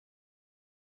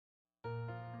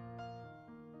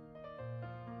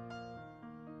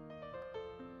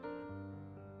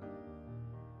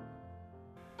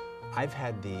I've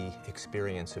had the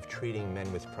experience of treating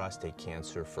men with prostate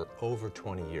cancer for over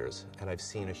 20 years, and I've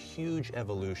seen a huge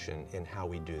evolution in how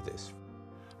we do this.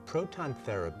 Proton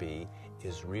therapy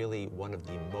is really one of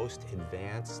the most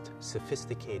advanced,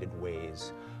 sophisticated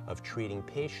ways of treating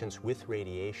patients with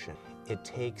radiation. It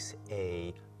takes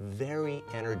a very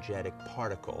energetic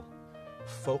particle,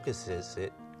 focuses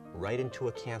it right into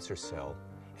a cancer cell,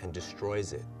 and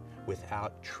destroys it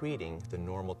without treating the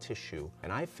normal tissue.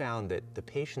 And I found that the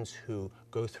patients who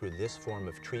go through this form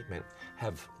of treatment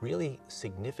have really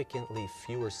significantly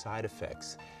fewer side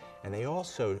effects, and they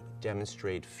also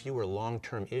demonstrate fewer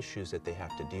long-term issues that they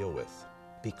have to deal with.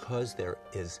 Because there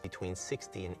is between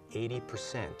 60 and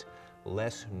 80%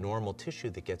 less normal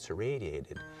tissue that gets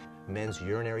irradiated, men's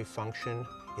urinary function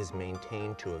is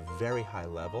maintained to a very high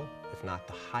level, if not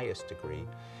the highest degree,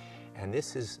 and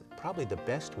this is probably the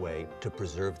best way to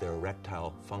preserve their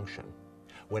erectile function.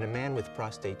 When a man with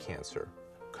prostate cancer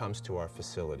comes to our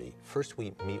facility, first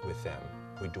we meet with them.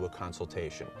 We do a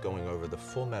consultation, going over the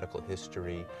full medical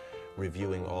history,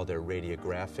 reviewing all their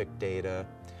radiographic data,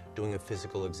 doing a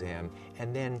physical exam,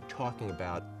 and then talking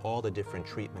about all the different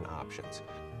treatment options.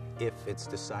 If it's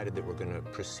decided that we're going to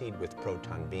proceed with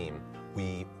proton beam,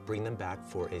 we bring them back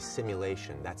for a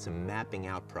simulation. That's a mapping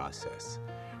out process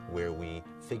where we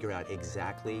figure out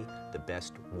exactly the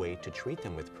best way to treat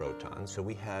them with proton. So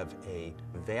we have a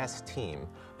vast team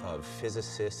of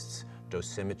physicists,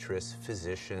 dosimetrists,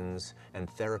 physicians, and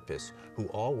therapists who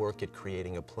all work at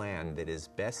creating a plan that is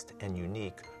best and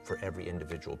unique for every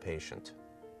individual patient.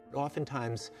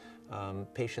 Oftentimes,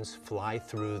 patients fly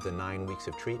through the 9 weeks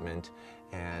of treatment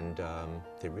and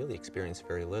they really experience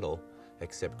very little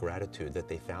except gratitude that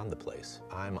they found the place.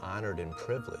 I'm honored and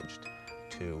privileged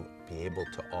to be able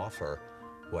to offer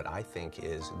what I think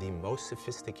is the most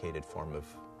sophisticated form of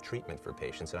treatment for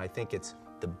patients, and I think it's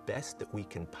the best that we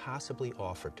can possibly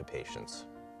offer to patients.